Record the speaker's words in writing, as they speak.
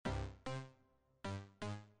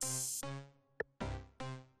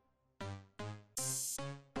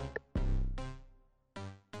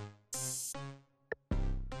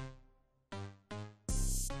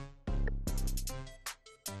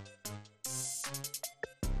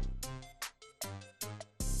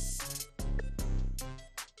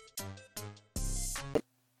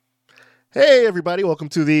Hey everybody, welcome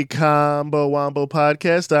to the Combo Wombo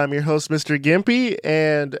podcast. I'm your host, Mr. Gimpy,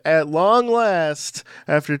 and at long last,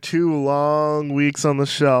 after 2 long weeks on the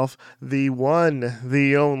shelf, the one,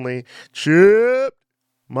 the only, Chip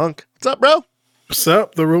Monk. What's up, bro? What's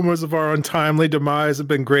up? The rumors of our untimely demise have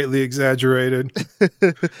been greatly exaggerated.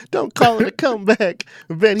 Don't call it a comeback.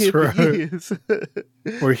 We've been here for years.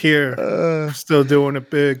 We're here. Still doing it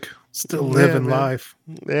big. Still living life.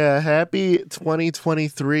 Yeah, happy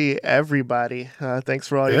 2023, everybody. Thanks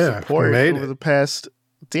for all your support over the past...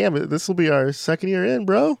 Damn it, this will be our second year in,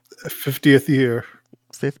 bro. 50th year.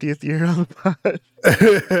 50th year on the pod.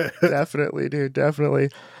 Definitely, dude, definitely.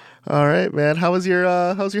 All right, man. How's your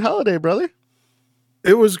holiday, brother?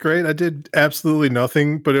 It was great. I did absolutely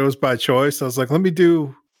nothing, but it was by choice. I was like, let me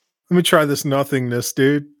try this nothingness,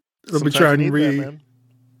 dude. Let me try and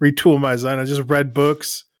retool my Zen. I just read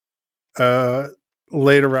books.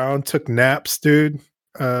 Laid around, took naps, dude.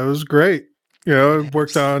 It was great.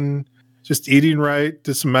 Worked on just eating right,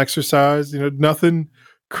 did some exercise, nothing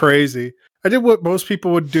crazy. I did what most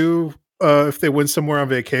people would do if they went somewhere on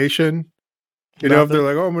vacation. If they're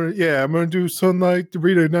like, oh, I'm gonna do something like to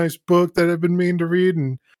read a nice book that I've been meaning to read,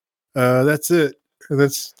 and that's it. And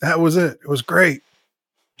that was it. It was great.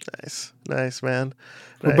 Nice, man.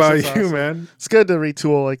 What about you, awesome, man? It's good to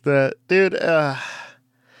retool like that, dude.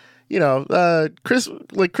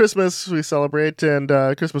 Christmas we celebrate, and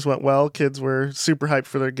Christmas went well. Kids were super hyped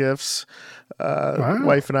for their gifts. Wow.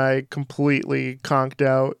 Wife and I completely conked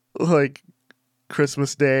out like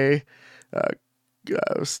Christmas Day.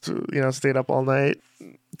 Stayed up all night.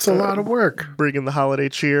 It's a lot of work. Bringing the holiday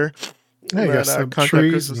cheer. Yeah, you got some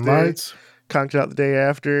trees and lights. Conked out the day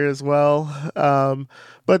after as well. Yeah,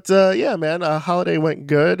 man, holiday went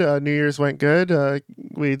good. New Year's went good.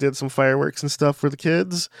 We did some fireworks and stuff for the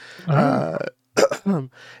kids. And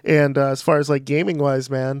as far as like gaming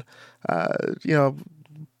wise, man, didn't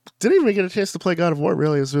even get a chance to play God of War.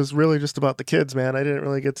 Really, it was really just about the kids, man. I didn't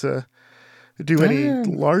really get to do any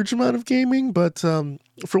large amount of gaming, but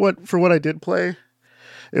for what I did play,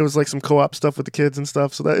 it was like some co-op stuff with the kids and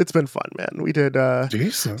stuff. So that it's been fun, man. We did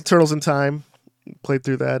Turtles in Time. Played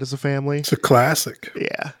through that as a family. It's a classic.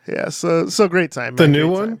 Yeah. So great time. The new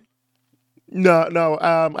one? No.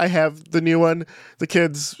 I have the new one. The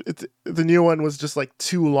kids, the new one was just like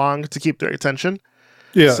too long to keep their attention.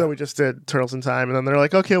 Yeah. So we just did Turtles in Time, and then they're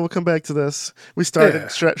like, okay, we'll come back to this. We started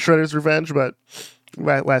Shredder's Revenge, but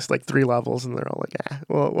last like 3 levels, and they're all like,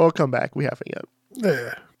 we'll come back. We haven't yet.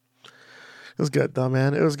 Yeah. It was good though,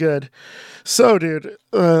 man. It was good. So, dude,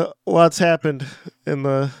 lots happened in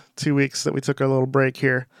the 2 weeks that we took our little break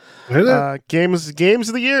here. Games of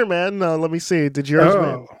the year, man. Let me see. Did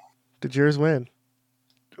yours win?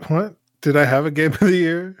 What? Did I have a game of the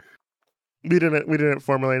year? We didn't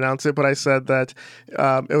formally announce it, but I said that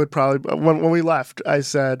it would probably when we left. I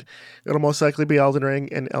said it'll most likely be Elden Ring,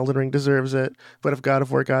 and Elden Ring deserves it. But if God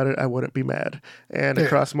of War got it, I wouldn't be mad. And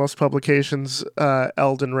across most publications,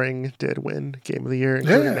 Elden Ring did win Game of the Year,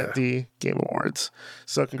 including at the Game Awards.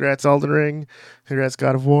 So congrats, Elden Ring. Congrats,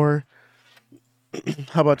 God of War.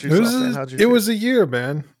 How about yourself, man? It was a year,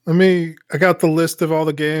 man. I got the list of all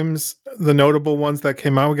the games, the notable ones that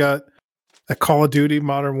came out. We got Call of Duty,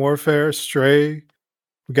 Modern Warfare, Stray.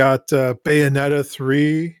 We got Bayonetta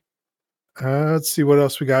 3. Let's see what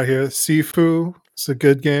else we got here. Sifu. It's a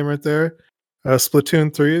good game right there.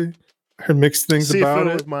 Splatoon 3. I heard mixed things about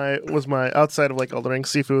it. Sifu was my outside of like Elden Ring.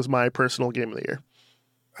 Sifu was my personal game of the year.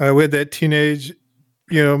 We had that Teenage,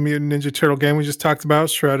 Mutant Ninja Turtle game we just talked about,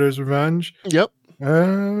 Shredder's Revenge. Yep.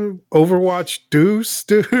 Overwatch Deuce,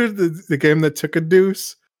 dude. The game that took a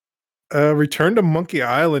deuce. Return to Monkey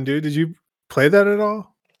Island, dude. Did you play that at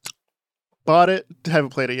all? Bought it, haven't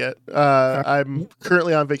played it yet. I'm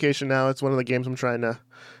currently on vacation now. It's one of the games I'm trying to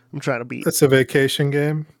beat. That's a vacation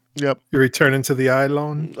game. Yep. You're returning to the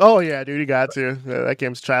island. Oh yeah, dude, you got to. That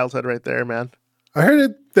game's childhood right there, man. I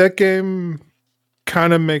heard that game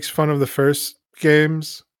kind of makes fun of the first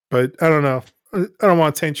games, but I don't know. I don't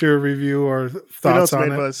want to taint your review or thoughts on it.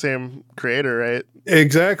 It's made by the same creator, right?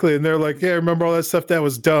 Exactly, and they're like, "Yeah, remember all that stuff that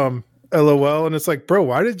was dumb." LOL, and it's like, bro,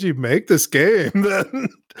 why did you make this game then?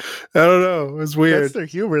 I don't know. It's weird. That's their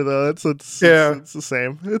humor, though. It's the same.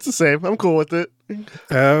 It's the same. I'm cool with it. We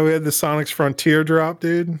had the Sonic's Frontier drop,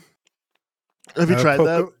 dude. Have you tried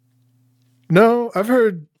that? No, I've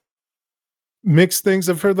heard mixed things.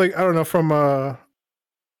 I've heard like, I don't know, from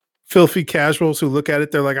filthy casuals who look at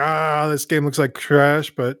it, they're like, this game looks like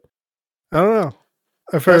trash, but I don't know.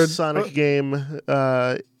 I've heard Sonic game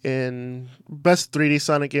in best 3D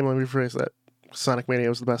Sonic game. Let me rephrase that. Sonic Mania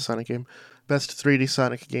was the best Sonic game. Best 3D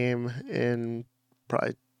Sonic game in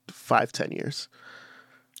probably 5-10 years.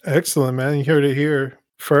 Excellent, man. You heard it here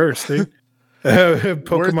first.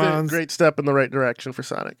 Pokemon's great step in the right direction for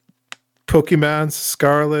Sonic. Pokemon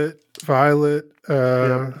Scarlet, Violet,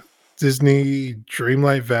 Disney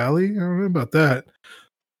Dreamlight Valley. I don't know about that.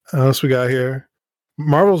 What else we got here?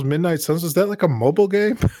 Marvel's Midnight Suns. Is that like a mobile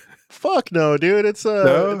game? Fuck no, dude. It's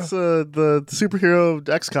the superhero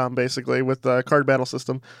XCOM basically with the card battle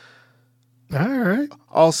system. All right.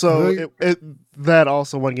 Also, that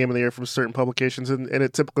also won Game of the Year from certain publications, and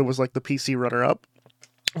it typically was like the PC runner-up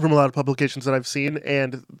from a lot of publications that I've seen,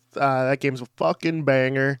 and that game's a fucking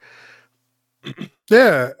banger.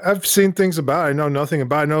 Yeah, I've seen things about it. I know nothing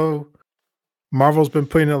about it. I know Marvel's been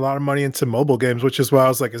putting a lot of money into mobile games, which is why I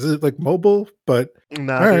was like, is it like mobile? But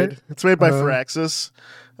nah, dude. Right. It's made by Firaxis,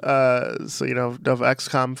 so of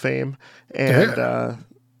XCOM fame. And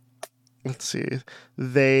let's see.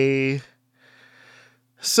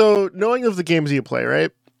 So knowing of the games you play,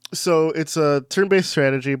 right? So it's a turn-based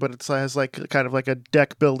strategy, but it has like kind of like a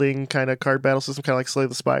deck building kind of card battle system, kind of like Slay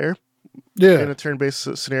the Spire. Yeah. In a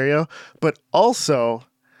turn-based scenario, but also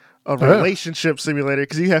a relationship simulator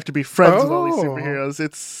because you have to be friends with all these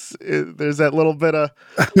superheroes. There's that little bit of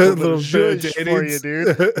zhuzh for you, dude.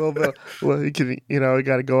 A little bit. You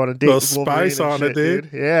got to go on a date. A little spice on it, dude.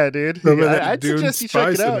 Yeah, dude. I'd suggest you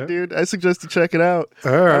check it out, dude. I suggest you check it out.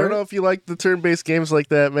 All right. I don't know if you like the turn-based games like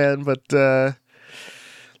that, man, but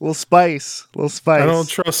little spice. I don't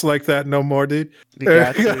trust like that no more, dude. You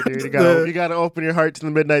got to, dude. You got to open your heart to the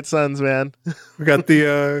Midnight Suns, man. We got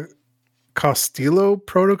the Callisto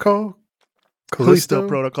Protocol. Callisto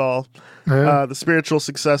Protocol. Yeah. The spiritual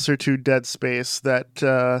successor to Dead Space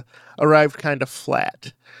that arrived kind of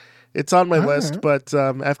flat. It's on my list, but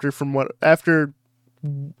after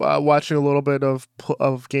watching a little bit of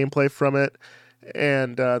gameplay from it,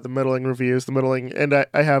 and the middling reviews, and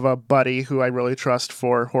I have a buddy who I really trust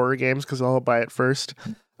for horror games because I'll buy it first,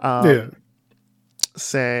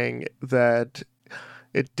 saying that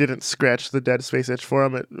it didn't scratch the Dead Space itch for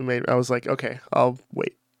him. I was like, okay, I'll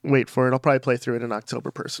wait for it. I'll probably play through it in October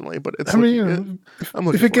personally, but it's.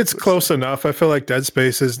 If it gets close enough, I feel like Dead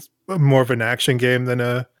Space is more of an action game than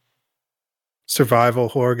a survival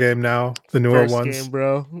horror game now. The newer ones, game,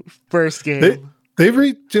 bro. First game.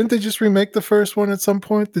 Didn't they just remake the first one at some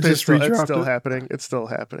point? It's still happening. It's still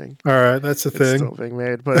happening. All right, that's the thing. It's still being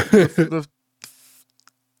made, but the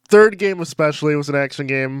third game especially was an action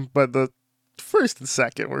game, but the first and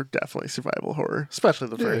second were definitely survival horror, especially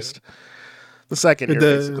the first. The second you're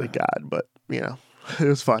basically God, but it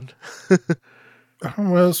was fun.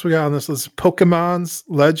 What else we got on this list? Pokemon's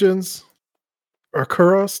Legends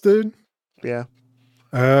Arceus, dude. Yeah.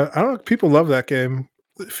 I don't know. People love that game.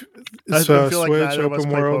 I feel like neither of us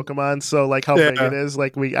play Pokemon, so like how big it is,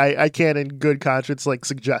 like I can't in good conscience like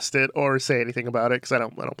suggest it or say anything about it because I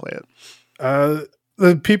don't play it.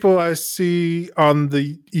 The people I see on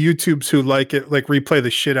the YouTubes who like it, like replay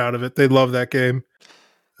the shit out of it. They love that game.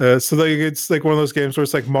 So like it's like one of those games where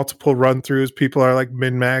it's like multiple run throughs. People are like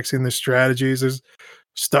min-maxing the strategies. There's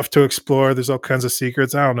stuff to explore. There's all kinds of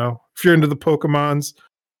secrets. I don't know if you're into the Pokemons,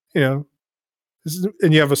 and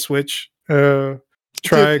you have a Switch.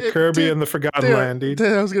 Try Kirby and the Forgotten Land, dude.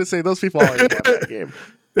 I was gonna say those people already love that game.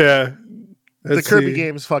 Yeah, the Kirby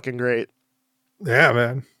game is fucking great. Yeah,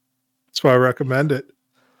 man. That's why I recommend it.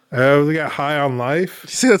 We got High on Life. You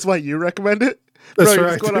see, that's why you recommend it. That's Bro,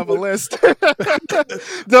 right. He's going off a list.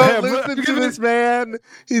 Don't listen to this man.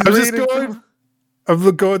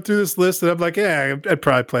 I'm going through this list, and I'm like, I'd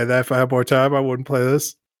probably play that if I had more time. I wouldn't play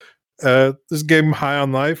this. This game, High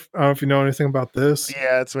on Life. I don't know if you know anything about this.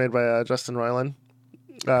 Yeah, it's made by Justin Roiland.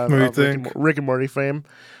 What do you think? Rick and Morty fame.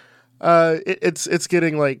 It's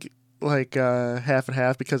getting like half and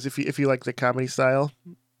half because if you like the comedy style,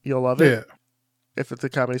 you'll love it. Yeah. If the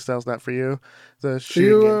comedy style's not for you, the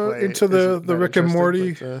gameplay into the Rick and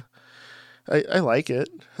Morty. But, I like it.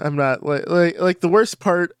 I'm not like the worst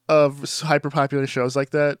part of hyper popular shows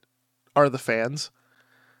like that are the fans.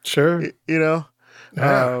 Sure.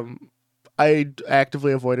 Yeah. I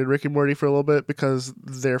actively avoided Rick and Morty for a little bit because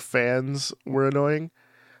their fans were annoying.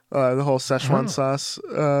 The whole Szechuan sauce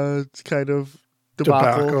kind of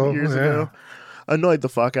debacle years ago annoyed the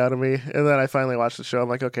fuck out of me. And then I finally watched the show. I'm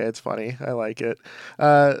like, okay, it's funny. I like it.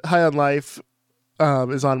 High on Life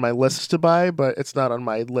is on my list to buy, but it's not on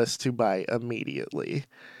my list to buy immediately.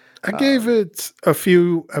 I gave it a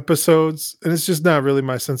few episodes, and it's just not really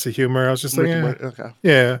my sense of humor. I was just like, okay.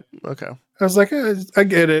 Yeah. Okay. I was like, I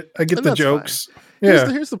get it. I get the jokes.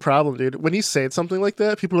 Fine. Here's the problem, dude. When you say something like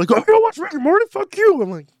that, people are like, oh, I don't watch Rick and Morty. Fuck you.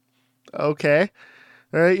 I'm like, okay.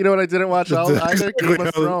 All right, you know what I didn't watch either? Game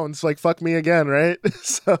of Thrones. Like, fuck me again, right?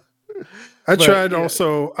 So I tried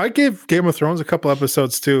also. I gave Game of Thrones a couple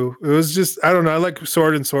episodes too. It was just, I don't know. I like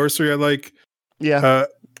sword and sorcery. I like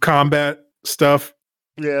combat stuff.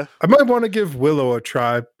 Yeah. I might want to give Willow a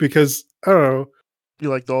try because I don't know. You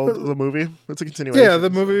like the movie? It's a continuation. Yeah, the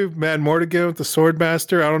movie Mad Mortigan with the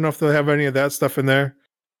Swordmaster. I don't know if they'll have any of that stuff in there.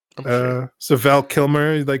 Sure. So Val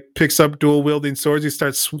Kilmer like picks up dual wielding swords. He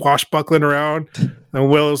starts swashbuckling around, and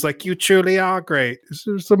Willow's like, "You truly are great."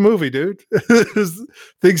 It's a movie, dude.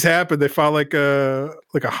 Things happen. They found like a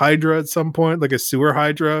Hydra at some point, like a sewer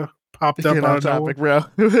Hydra popped up out of topic, bro.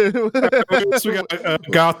 We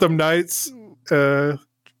got Gotham Knights.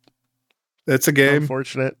 That's a game.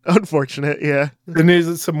 Unfortunate. Yeah. It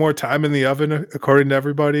needs some more time in the oven, according to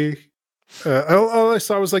everybody. All I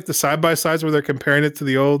saw was like the side by sides where they're comparing it to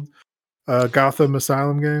the old Gotham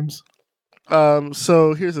Asylum games.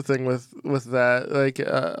 So here's the thing with that. Like,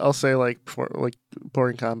 I'll say like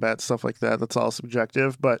boring combat stuff like that. That's all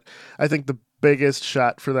subjective. But I think the biggest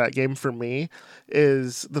shot for that game for me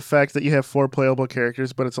is the fact that you have 4 playable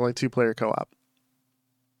characters, but it's only 2-player co-op.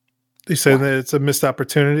 You saying that it's a missed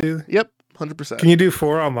opportunity? Yep, 100%. Can you do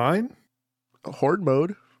 4 online? Horde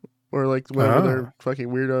mode. Or like whatever their fucking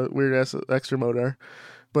weird ass extra mode are,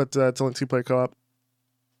 but it's only 2-player co-op.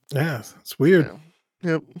 Yeah, it's weird.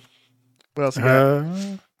 Yeah. Yep. What else you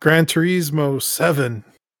got? Gran Turismo 7.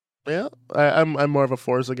 Yeah, I'm more of a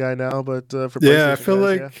Forza guy now, but for I feel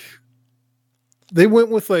like they went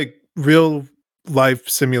with like real life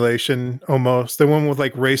simulation almost. They went with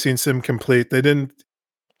like racing sim complete. They didn't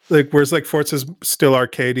like whereas like Forza's still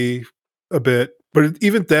arcadey a bit. But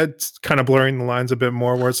even that's kind of blurring the lines a bit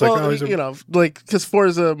more, where it's like, like because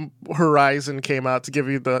Forza Horizon came out to give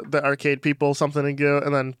you the arcade people something to do,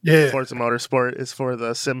 and then Forza Motorsport is for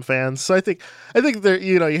the sim fans. So I think there,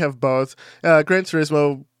 you have both. Gran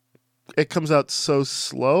Turismo, it comes out so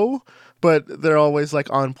slow, but they're always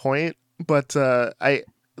like on point. But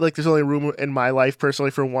there's only room in my life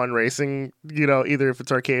personally for one racing, either if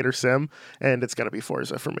it's arcade or sim, and it's gonna be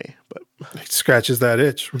Forza for me. But it scratches that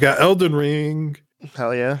itch. We got Elden Ring.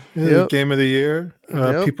 Hell yeah. Game of the year.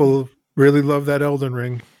 People really love that Elden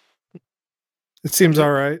Ring. It seems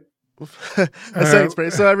all right. I say it's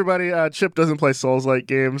pretty. So everybody, Chip doesn't play Souls-like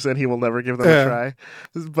games, and he will never give them a try.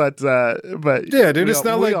 But yeah, dude, it's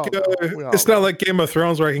not like Game of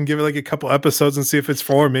Thrones where I can give it like a couple episodes and see if it's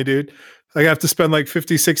for me, dude. Like I have to spend like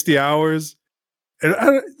 50, 60 hours, and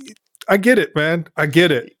I get it, man. I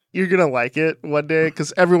get it. You're gonna like it one day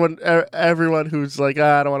because everyone who's like,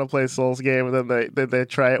 I don't want to play a Souls game, and then they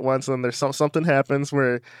try it once, and then there's something happens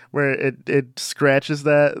where it scratches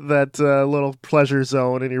that little pleasure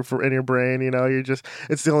zone in your brain.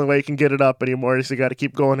 It's the only way you can get it up anymore. So you got to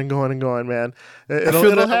keep going and going and going, man.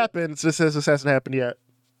 It'll happen. It's just this hasn't happened yet.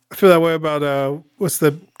 I feel that way about what's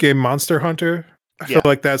the game Monster Hunter. I feel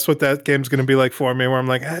like that's what that game's gonna be like for me. Where I'm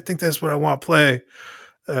like, I think that's what I want to play.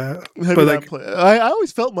 I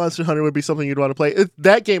always felt Monster Hunter would be something you'd want to play.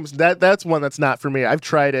 That's one that's not for me. I've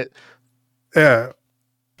tried it. Yeah.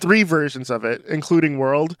 3 versions of it, including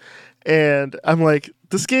World, and I'm like,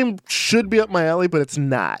 this game should be up my alley, but it's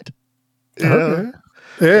not. Okay.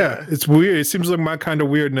 Yeah, it's weird. It seems like my kind of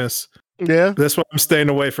weirdness. Yeah, that's why I'm staying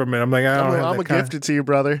away from it. I'm like, I'm gonna gift it to you,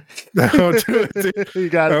 brother. Don't do it, dude. You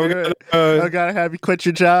gotta do it. I gotta have you quit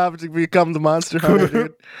your job to become the Monster Hunter,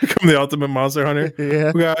 dude. Become the ultimate Monster Hunter.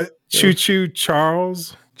 Yeah. We got Choo Choo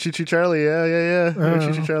Charles. Choo Choo Charlie. Yeah.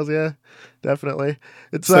 Choo Choo Charles. Yeah, definitely.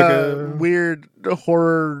 It's like a weird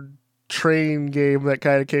horror train game that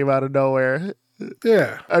kind of came out of nowhere.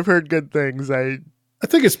 Yeah, I've heard good things. I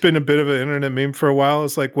think it's been a bit of an internet meme for a while.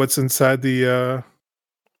 It's like what's inside the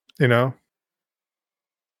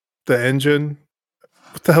the engine.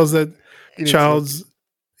 What the hell's that? Child's.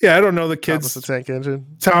 Yeah, I don't know the kids. Thomas the Tank Engine.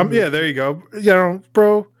 Tom. Yeah, there you go.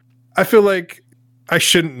 Bro, I feel like I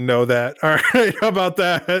shouldn't know that. All right, how about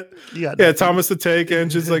that? Yeah, Thomas the Tank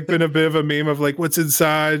Engine's like been a bit of a meme of like what's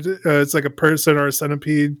inside. It's like a person or a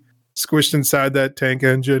centipede squished inside that tank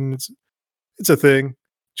engine. It's a thing.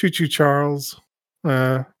 Choo Choo Charles.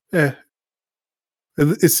 Yeah.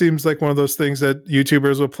 It seems like one of those things that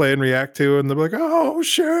YouTubers will play and react to, and they're like, "Oh,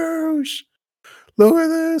 shoosh, look at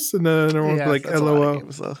this," and then everyone's like, "LOL."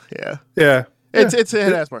 Games, yeah. It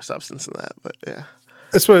has more substance than that, but yeah,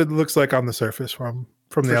 that's what it looks like on the surface from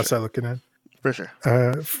the outside looking in. For sure.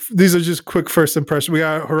 These are just quick first impressions. We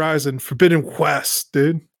got Horizon Forbidden West,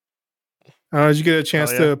 dude. Did you get a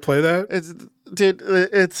chance to play that?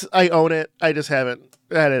 I own it. I just haven't.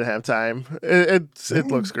 I didn't have time. It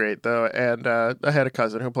looks great though, and I had a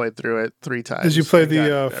cousin who played through it 3 times. Did you play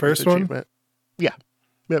the first one? Yeah.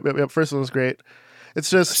 Yep. First one was great. It's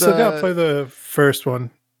just I still gotta play the first one.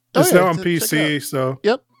 It's now on PC, so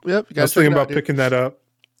yep. I was thinking about picking that up.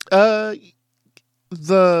 The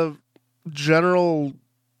general,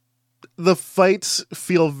 the fights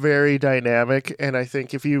feel very dynamic, and I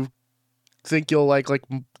think if you think you'll like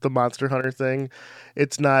the Monster Hunter thing,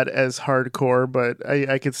 it's not as hardcore, but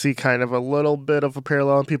I could see kind of a little bit of a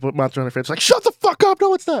parallel. And people, Monster Hunter fans, like, shut the fuck up!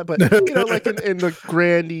 No, it's not. But like in the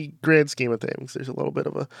grand scheme of things, there's a little bit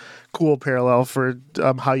of a cool parallel for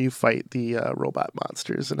how you fight the robot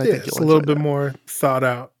monsters, and I think it's a little bit more thought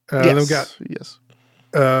out. Then we got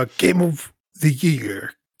Game of the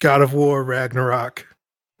Year, God of War Ragnarok.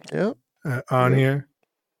 Yep. On here.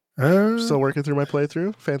 Still working through my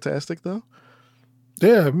playthrough. Fantastic though.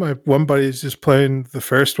 Yeah, my one buddy is just playing the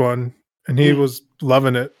first one, and he was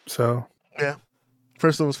loving it. So yeah,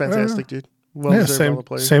 first one was fantastic, dude.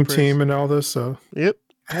 Same team and all this. So yep.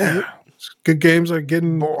 Good games are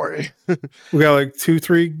getting. Boy, we got like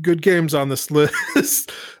 2-3 good games on this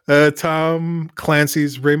list. Tom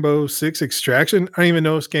Clancy's Rainbow Six Extraction. I don't even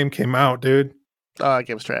know this game came out, dude.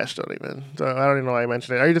 Game's trash. I don't even know why I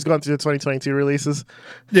mentioned it. Are you just going through the 2022 releases?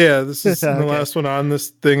 Yeah, this is the last one on this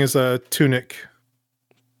thing is Tunic.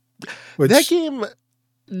 That game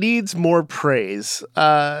needs more praise.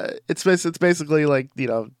 It's basically like, you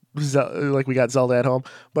know, like we got Zelda at home,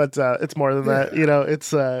 but it's more than that. You know,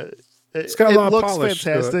 it's got a lot of polish.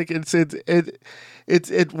 Fantastic. It I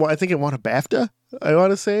think it won a BAFTA, I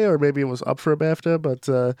want to say, or maybe it was up for a BAFTA. But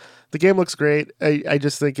the game looks great. I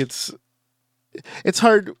just think it's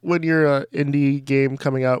hard when you're an indie game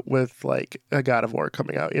coming out with like a God of War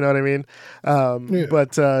coming out. You know what I mean?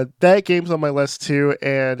 But that game's on my list too,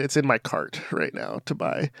 and it's in my cart right now to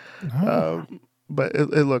buy. But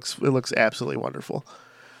it looks absolutely wonderful.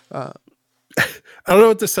 I don't know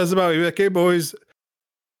what this says about you. That game always.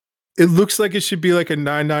 It looks like it should be like a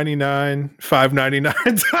 $9.99,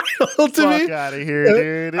 $5.99 title to me. Fuck out of here,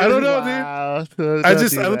 dude! I don't know, dude. I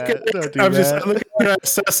look at it, I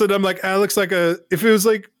assess it. I'm like, it looks like if it was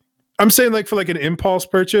like, I'm saying like for like an impulse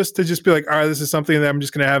purchase to just be like, all right, this is something that I'm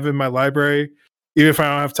just gonna have in my library, even if I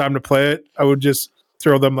don't have time to play it. I would just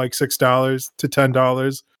throw them like $6 to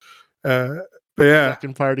 $10. But yeah,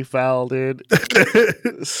 fucking party foul, dude.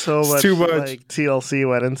 So much, too much. Like TLC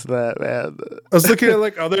went into that, man. I was looking at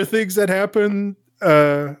like other things that happened.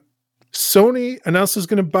 Sony announced it was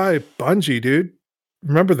going to buy Bungie, dude.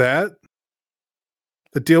 Remember that?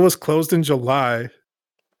 The deal was closed in July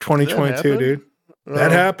 2022, dude.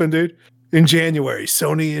 That happened, dude. In January,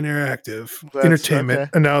 Sony Interactive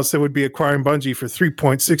Entertainment announced it would be acquiring Bungie for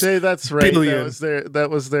 $3.6 that's right. billion. That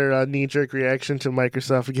was their knee-jerk reaction to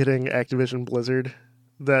Microsoft getting Activision Blizzard.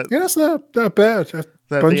 That's not bad.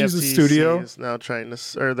 Bungie's a studio. Is now trying to,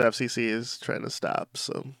 or the FCC is trying to stop.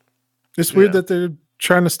 So it's weird that they're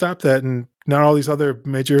trying to stop that, and not all these other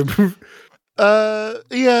major.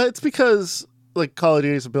 It's because like Call of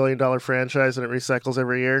Duty is $1 billion franchise and it recycles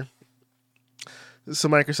every year. So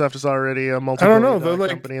Microsoft is already a multi-billion-dollar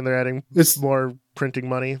company, and they're adding more printing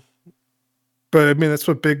money. But I mean, that's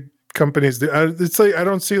what big companies do. It's like I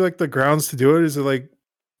don't see like the grounds to do it. Is it like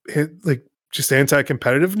just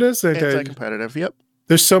anti-competitiveness? Anti-competitive. Yep.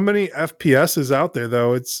 There's so many FPSs out there,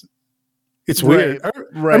 though. It's weird. I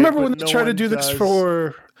remember when they tried to do this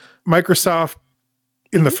for Microsoft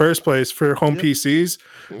in the first place for home PCs,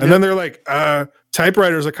 and then they're like,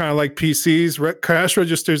 typewriters are kind of like PCs. Cash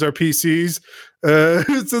registers are PCs.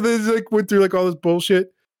 So they like went through like all this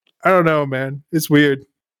bullshit. I don't know, man. It's weird.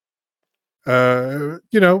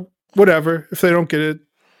 Whatever. If they don't get it,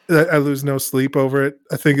 I lose no sleep over it.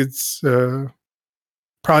 I think it's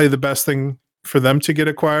probably the best thing for them to get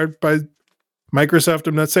acquired by Microsoft.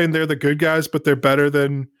 I'm not saying they're the good guys, but they're better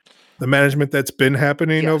than the management that's been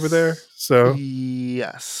happening over there. So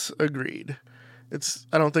yes, agreed.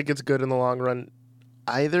 I don't think it's good in the long run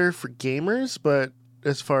either for gamers, but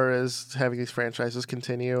as far as having these franchises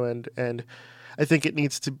continue, and I think it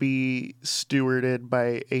needs to be stewarded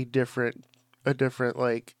by a different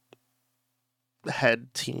like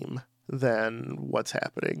head team than what's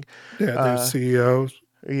happening. Yeah, there's CEOs.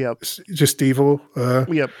 Yep. Just evil.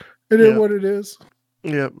 Yep. It is what it is.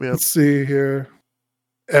 Yep. Let's see here.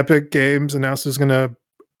 Epic Games announced it's going to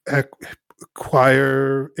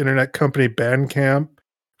acquire internet company Bandcamp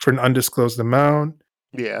for an undisclosed amount.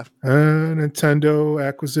 Yeah. Nintendo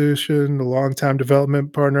acquisition, the longtime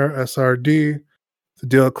development partner SRD. The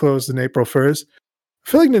deal closed in April 1st. I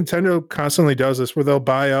feel like Nintendo constantly does this where they'll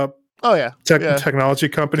buy up technology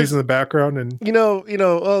companies in the background, and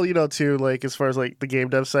too, like as far as like the game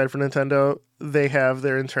dev side for Nintendo, they have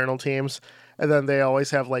their internal teams, And then they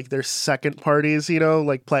always have like their second parties,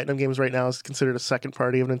 like Platinum Games right now is considered a second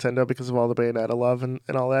party of Nintendo because of all the Bayonetta love and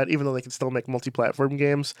all that. Even though they can still make multi-platform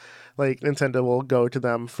games, like Nintendo will go to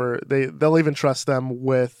them they'll even trust them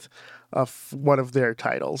with one of their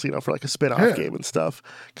titles, for like a spin-off game and stuff.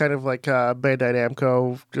 Kind of like Bandai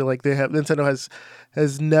Namco, like Nintendo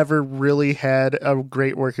has never really had a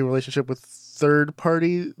great working relationship with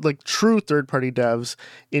true third-party devs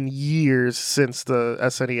in years since the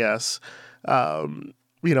SNES.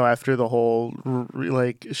 After the whole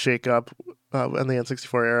like shake up in the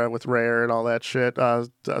N64 era with Rare and all that shit,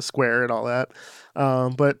 Square and all that.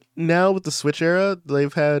 But now with the Switch era,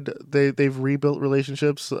 they've rebuilt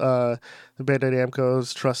relationships. Bandai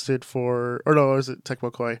Namco's trusted is it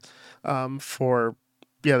Tecmo Koei?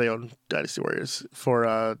 They own Dynasty Warriors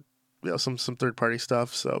for some third party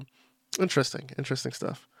stuff. So interesting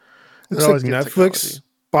stuff. Looks like Netflix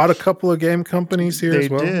bought a couple of game companies here as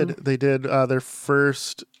well. They did their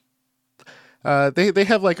first. They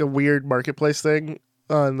have like a weird marketplace thing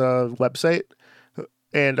on the website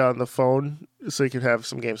and on the phone, so you can have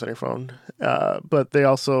some games on your phone. But they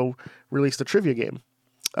also released a trivia game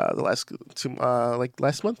the last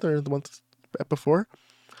month or the month before.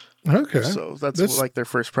 Okay, so that's like their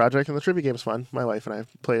first project, and the trivia game's fun. My wife and I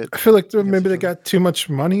play it. I feel like maybe they got too much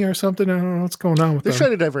money or something. I don't know what's going on with them. They're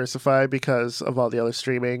trying to diversify because of all the other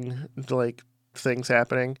streaming like things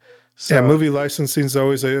happening. So, yeah, movie licensing is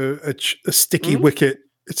always a sticky wicket.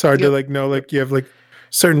 It's hard to know. You have like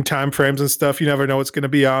certain time frames and stuff. You never know what's going to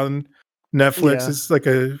be on Netflix. It's like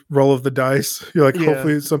a roll of the dice. You're like,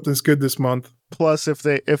 hopefully something's good this month. Plus,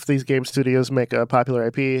 if these game studios make a popular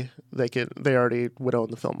IP, they already would own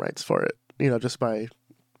the film rights for it. Just by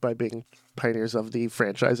being pioneers of the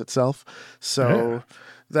franchise itself. So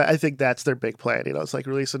I think that's their big plan. It's like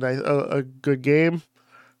release a good game,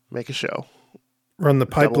 make a show. Run the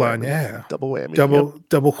pipeline, double whammy,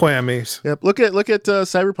 double whammies. Yep. Look at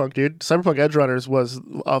Cyberpunk, dude. Cyberpunk Edge Runners was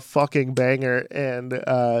a fucking banger, and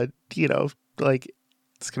like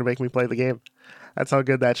it's gonna make me play the game. That's how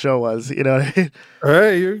good that show was. You know what I mean? All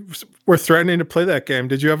right, we're threatening to play that game.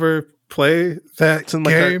 Did you ever play that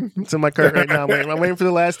game? It's in my cart right now. I'm waiting for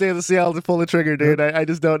the last day of the sale to pull the trigger, dude. I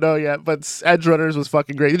just don't know yet. But Edge Runners was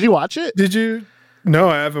fucking great. Did you watch it? Did you? No,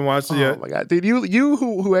 I haven't watched it yet. Oh my god, dude! You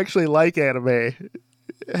who actually like anime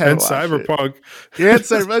and Cyberpunk. Yeah,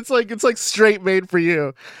 it's like straight made for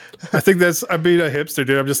you. I think I'm being a hipster,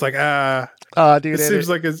 dude. I'm just like dude. It seems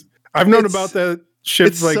like I've known about that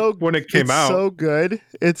shit when it came out.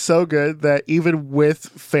 It's so good that even with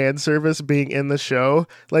fan service being in the show,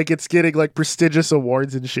 like it's getting like prestigious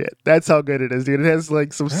awards and shit. That's how good it is, dude. It has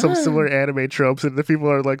like some similar anime tropes, and the people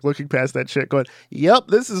are like looking past that shit, going, "Yep,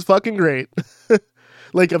 this is fucking great."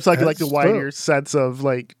 Like I'm talking like the wider sense of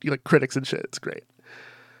like critics and shit. It's great.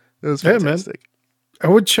 It was fantastic. Man.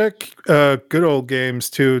 I would check Good Old Games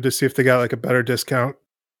too to see if they got like a better discount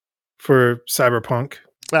for Cyberpunk.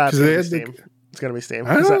 It's gonna be Steam.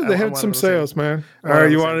 I don't know. They had some sales, man. All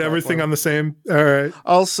right, you wanted everything on the same. All right.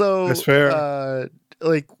 Also, that's fair.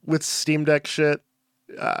 Like with Steam Deck shit,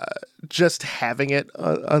 just having it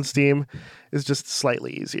on Steam is just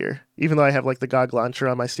slightly easier. Even though I have like the GOG launcher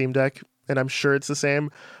on my Steam Deck, and I'm sure it's the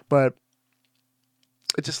same, but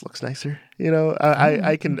it just looks nicer.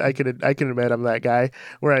 I can admit I'm that guy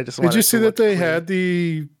where I just. Did you see that they had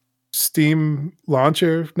the Steam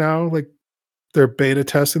launcher now? Like they're beta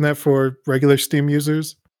testing that for regular Steam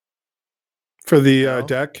users for the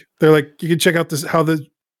deck. They're like, you can check out how the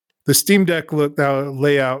Steam Deck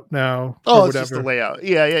layout now. Oh, it's just the layout.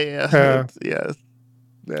 Yeah.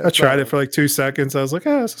 I tried it for like 2 seconds. I was like,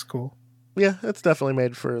 this is cool. Yeah, it's definitely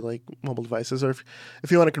made for like mobile devices, or if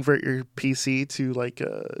you want to convert your PC to like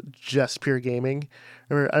just pure gaming,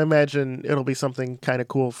 or I imagine it'll be something kind of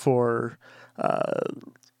cool for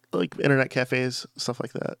like internet cafes, stuff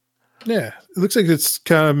like that. Yeah, it looks like it's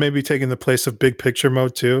kind of maybe taking the place of big picture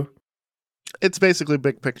mode too. It's basically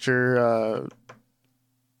big picture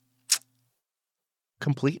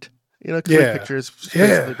complete. Big picture's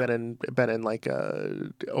basically been in like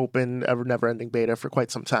open, never-ending beta for quite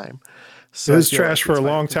some time. So it was trash for a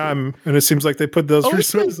long time, and it seems like they put those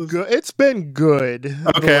resources. It's been good.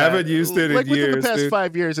 Okay, I haven't used it in years. Within the past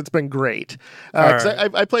 5 years, it's been great.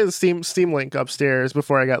 I play the Steam Link upstairs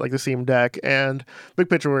before I got like the Steam Deck, and Big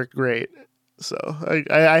Picture worked great. So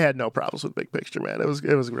I had no problems with Big Picture, man. It was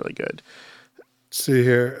really good. Let's see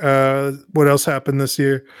here. What else happened this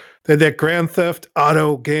year? They had that Grand Theft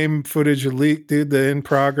Auto game footage leaked, dude. The in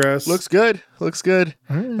progress looks good.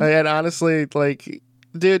 And honestly, like,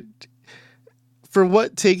 dude, for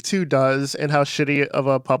what Take-Two does and how shitty of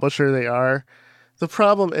a publisher they are, the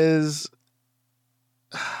problem is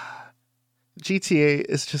GTA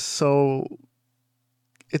is just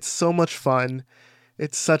it's so much fun.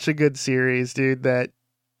 It's such a good series, dude, that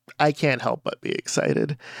I can't help but be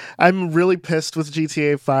excited. I'm really pissed with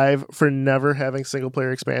GTA 5 for never having single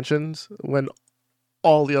player expansions when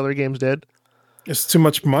all the other games did. It's too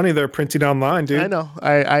much money they're printing online, dude. I know.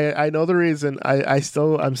 I know the reason. I'm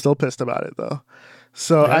still pissed about it though.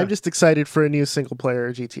 So I'm just excited for a new single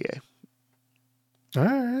player GTA. All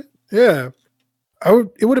right. Yeah.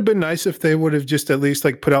 It would have been nice if they would have just at least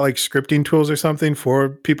like put out like scripting tools or something for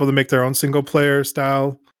people to make their own single player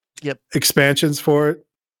style expansions for it.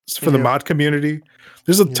 For the mod community.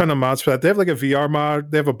 There's a ton of mods for that. They have like a VR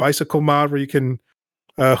mod. They have a bicycle mod where you can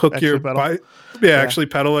hook actually your bike. Actually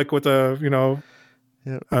pedal like with a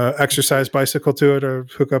exercise bicycle to it, or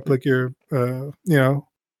hook up like your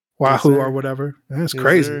Wahoo or whatever. That's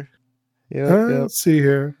crazy. Let's see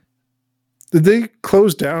here. Did they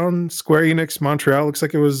close down Square Enix Montreal? Looks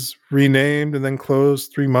like it was renamed and then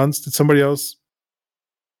closed 3 months. Did somebody else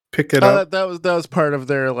pick it up? That was part of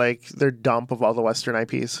their dump of all the Western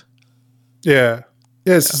IPs. Yeah.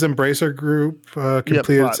 This is Embracer Group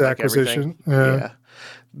completed its acquisition.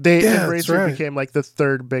 Embracer became like the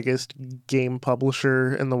third biggest game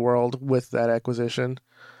publisher in the world with that acquisition.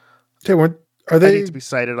 Okay, are they? I need to be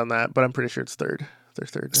cited on that, but I'm pretty sure it's third. They're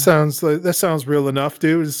third. That sounds real enough,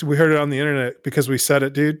 dude. We heard it on the internet because we said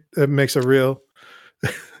it, dude. It makes it real.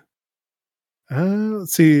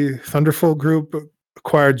 Let's see. Thunderful Group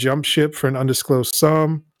acquired Jump Ship for an undisclosed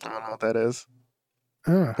sum. I don't know what that is.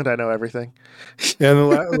 But I know everything. And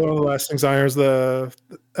one of the last things I heard is the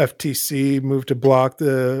FTC moved to block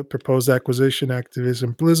the proposed acquisition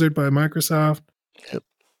Activision Blizzard by Microsoft. Yep.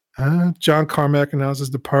 John Carmack announces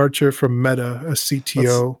departure from Meta as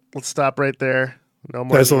CTO. Let's stop right there. No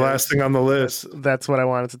more. That's the last thing on the list. That's what I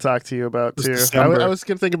wanted to talk to you about too. I was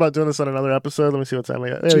going to think about doing this on another episode. Let me see what time we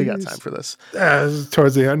got. We got time for this.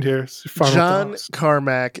 Towards the end here. John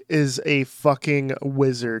Carmack is a fucking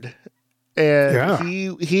wizard.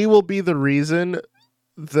 And he will be the reason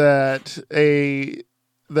that the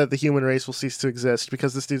human race will cease to exist,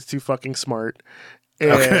 because this dude's too fucking smart.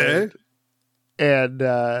 And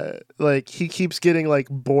like he keeps getting like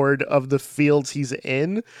bored of the fields he's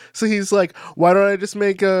in, so he's like, why don't I just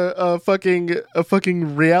make a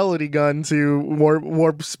fucking reality gun to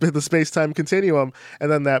warp the space-time continuum,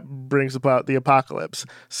 and then that brings about the apocalypse.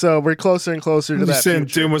 So we're closer and closer to that future.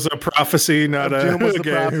 Doom was a prophecy, not a Doom was a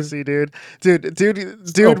prophecy,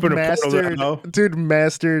 dude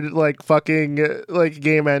mastered like fucking like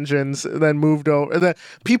game engines, and then moved over. And then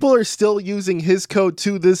people are still using his code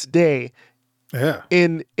to this day. Yeah.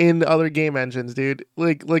 In other game engines, dude.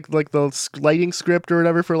 Like the lighting script or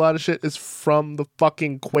whatever for a lot of shit is from the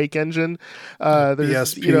fucking Quake engine.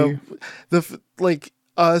 There's ESP.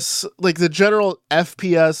 The general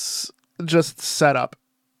FPS just setup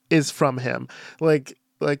is from him. Like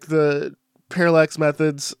the parallax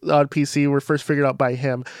methods on PC were first figured out by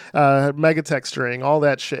him. Mega texturing, all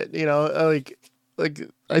that shit.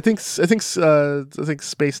 I think space-time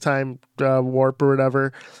warp or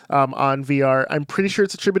whatever on VR. I'm pretty sure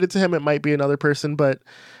it's attributed to him. It might be another person, but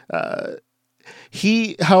how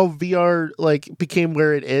VR like became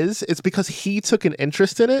where it is, it's because he took an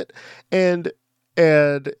interest in it, and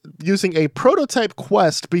using a prototype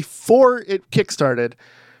Quest before it kickstarted,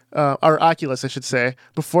 or Oculus, I should say,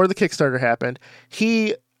 before the Kickstarter happened,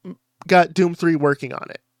 he got Doom 3 working on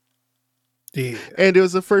it. Yeah. And it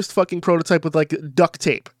was the first fucking prototype with like duct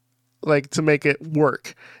tape, like to make it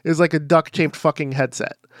work. It was like a duct taped fucking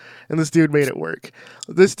headset, and this dude made it work.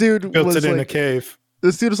 This dude built it in a cave.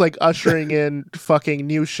 This dude was like ushering in fucking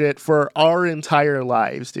new shit for our entire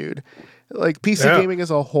lives, dude. Like PC gaming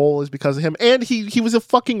as a whole is because of him, and he was a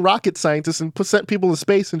fucking rocket scientist and sent people to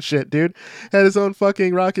space and shit, dude. Had his own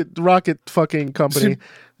fucking rocket fucking company.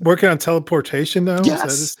 Working on teleportation now?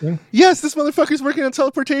 Yes. Yes, this motherfucker's working on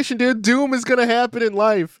teleportation, dude. Doom is gonna happen in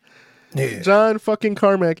life. Yeah. John fucking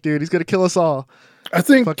Carmack, dude. He's gonna kill us all. I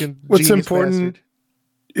think what's important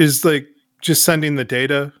is like just sending the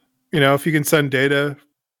data. If you can send data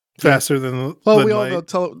faster than we all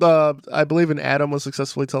know. I believe an atom was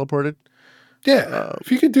successfully teleported. Yeah,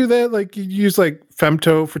 if you could do that, like you use like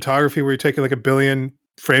femto photography, where you're taking like 1 billion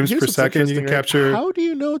frames per second, you can capture. How do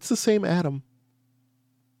you know it's the same atom?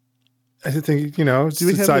 I think it's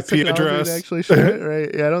its IP address. Actually, show it,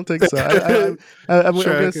 right? Yeah, I don't think so. I'm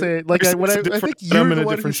gonna say like I think you're the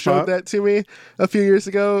one who showed that to me a few years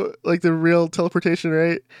ago, like the real teleportation,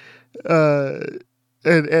 right?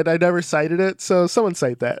 And I never cited it, so someone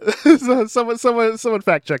cite that. So someone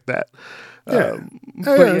fact check that.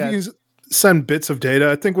 If you send bits of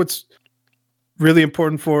data, I think what's really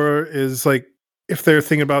important for is like if they're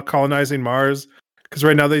thinking about colonizing Mars, because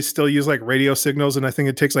right now they still use like radio signals, and I think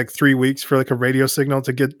it takes like 3 weeks for like a radio signal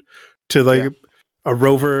to get to like a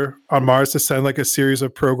rover on Mars to send like a series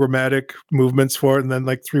of programmatic movements for it, and then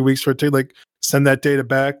like 3 weeks for it to like send that data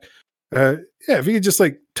back. Yeah, if you could just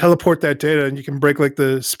like teleport that data and you can break like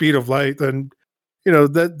the speed of light, then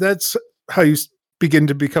that's how you begin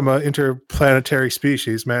to become an interplanetary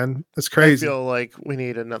species, man. That's crazy. I feel like we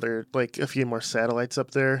need another, like a few more satellites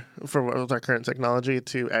up there with our current technology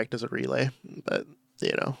to act as a relay. But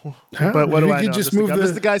but what do I know? Just move I'm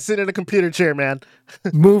just the guy sitting in a computer chair, man.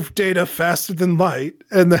 Move data faster than light,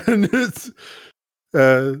 and then it's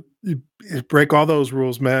you break all those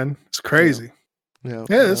rules, man. It's crazy. Yeah,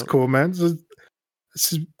 that's cool, man.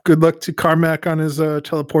 This is good luck to Carmack on his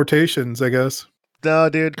teleportations, I guess. No,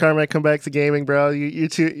 dude, Carmack, come back to gaming, bro. You're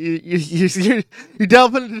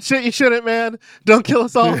delving into shit you shouldn't, man. Don't kill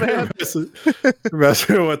us all, man.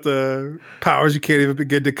 Messing with the powers you can't even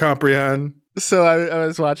begin to comprehend. So I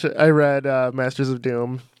was watching. I read Masters of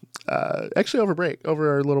Doom. Actually,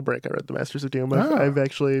 over our little break, I read the Masters of Doom. I've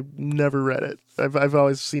actually never read it. I've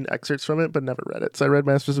always seen excerpts from it, but never read it. So I read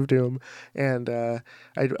Masters of Doom, and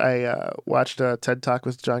I watched a TED Talk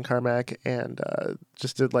with John Carmack, and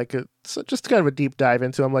just did just kind of a deep dive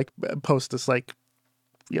into him, like post this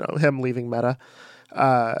him leaving Meta.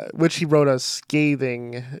 Which he wrote a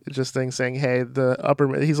scathing thing saying, hey,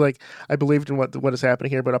 he's like, I believed in what is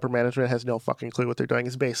happening here, but upper management has no fucking clue what they're doing,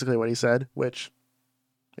 is basically what he said, which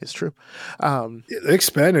is true. They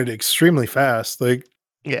expanded extremely fast. Like,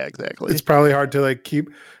 yeah, exactly. It's probably hard to like keep,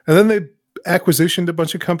 and then they acquisitioned a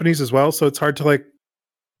bunch of companies as well. So it's hard to like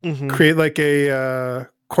create like a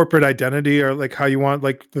corporate identity or like how you want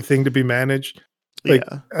like the thing to be managed. Like,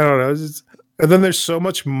 I don't know. And then there's so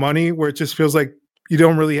much money where it just feels like you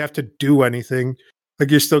don't really have to do anything. Like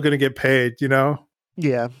you're still going to get paid, Yeah.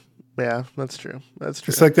 Yeah, that's true.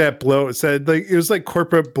 It's like that bloat. It was like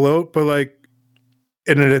corporate bloat, but like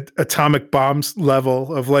in an atomic bombs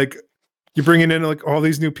level of like, you're bringing in like all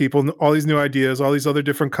these new people, all these new ideas, all these other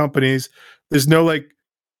different companies. There's no like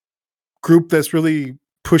group that's really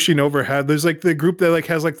pushing overhead. There's like the group that like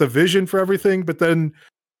has like the vision for everything, but then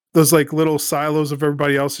those like little silos of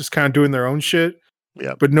everybody else just kind of doing their own shit.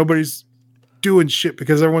 Yeah. But nobody's doing shit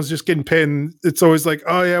because everyone's just getting paid, and it's always like,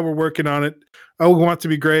 oh yeah, we're working on it. Oh, we want it to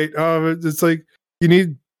be great. Oh, it's like you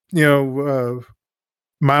need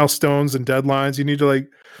milestones and deadlines. You need to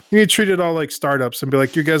treat it all like startups and be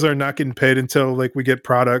like, you guys are not getting paid until like we get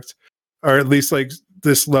product, or at least like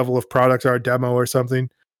this level of product or a demo or something.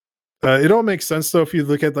 It all makes sense though if you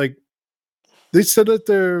look at like they said at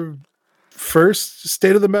their first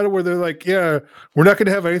State of the Meta where they're like, yeah, we're not going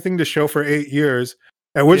to have anything to show for 8 years.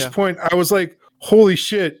 At which point I was like, holy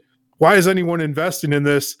shit, why is anyone investing in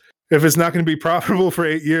this if it's not going to be profitable for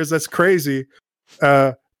 8 years? That's crazy.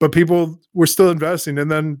 But people were still investing. And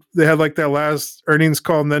then they had like that last earnings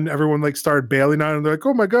call, and then everyone like started bailing on it. And they're like,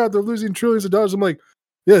 oh my God, they're losing trillions of dollars. I'm like,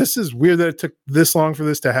 yeah, this is weird that it took this long for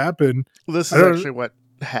this to happen. Well, this is actually what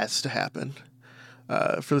has to happen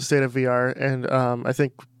for the state of VR. And I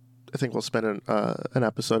think we'll spend an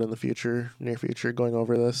episode in the near future going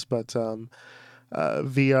over this. But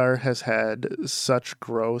VR has had such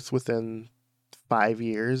growth within 5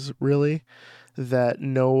 years, really, that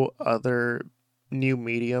no other new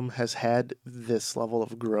medium has had this level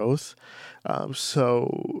of growth.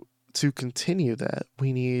 So to continue that,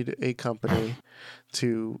 we need a company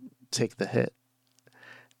to take the hit.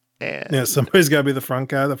 And yeah, somebody's got to be the front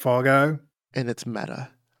guy, the fall guy. And it's Meta.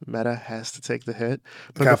 Meta has to take the hit.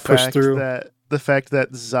 But the fact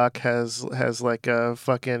that Zuck has like a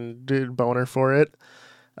fucking dude boner for it,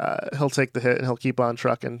 he'll take the hit and he'll keep on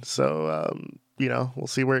trucking. So we'll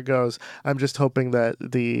see where it goes. I'm just hoping that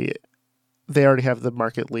they already have the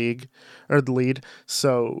market lead,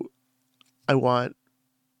 so I want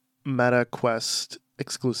Meta Quest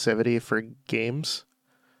exclusivity for games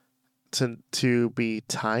to be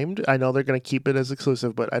timed. I know they're going to keep it as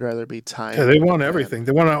exclusive, but I'd rather be timed. Yeah, they want everything.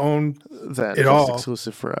 They want to own it all.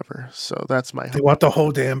 Exclusive forever. So that's my hope. They want the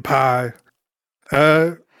whole damn pie.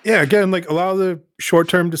 Yeah, again, like a lot of the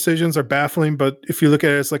short-term decisions are baffling, but if you look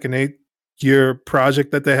at it as like an 8-year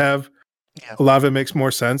project that they have, a lot of it makes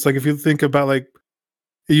more sense. Like if you think about like,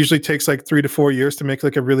 it usually takes like 3 to 4 years to make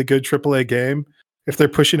like a really good AAA game. If they're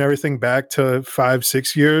pushing everything back to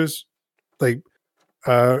 5-6 years, like,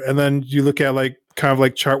 and then you look at like kind of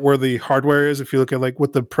like chart where the hardware is. If you look at like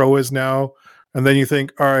what the Pro is now, and then you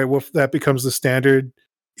think, all right, well, if that becomes the standard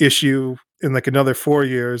issue in like another 4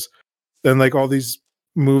 years, then like all these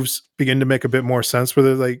moves begin to make a bit more sense. Where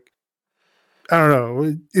they're like, I don't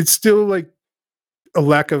know, it's still like a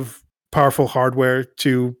lack of powerful hardware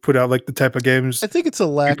to put out like the type of games. I think it's a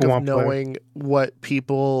lack of knowing what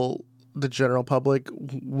people, the general public,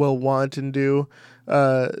 will want and do.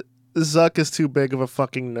 Zuck is too big of a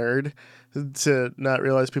fucking nerd to not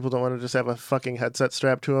realize people don't want to just have a fucking headset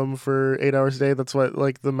strapped to them for 8 hours a day. That's what,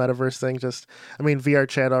 like, the metaverse thing VR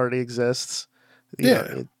chat already exists.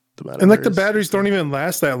 Yeah. And like the batteries don't even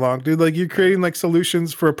last that long, dude. Like you're creating like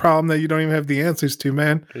solutions for a problem that you don't even have the answers to,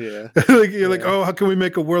 man. Yeah. Like you're like, oh, how can we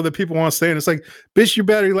make a world that people want to stay in? It's like, bitch, your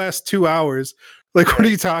battery lasts 2 hours. Like, what are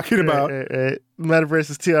you talking about? Metaverse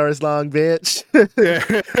is 2 hours long, bitch. Yeah.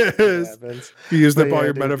 You used up all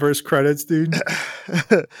your metaverse credits, dude.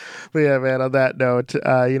 But yeah, man, on that note,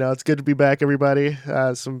 it's good to be back, everybody.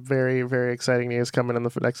 Some very, very exciting news coming in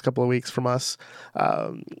the next couple of weeks from us.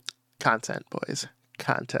 Content, boys.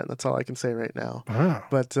 Content. That's all I can say right now. Wow.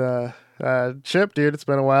 But Chip, dude, it's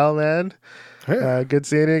been a while, man. Hey. Good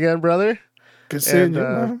seeing you again, brother. Good seeing you,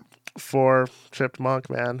 man. For Chipped Monk,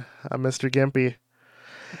 man, I'm Mr. Gimpy.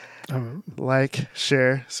 Like,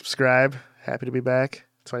 share, subscribe. Happy to be back.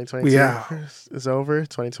 2022 is over.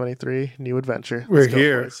 2023, new adventure. We're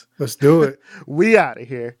here. Let's do it. We out of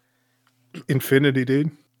here. Infinity,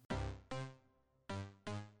 dude.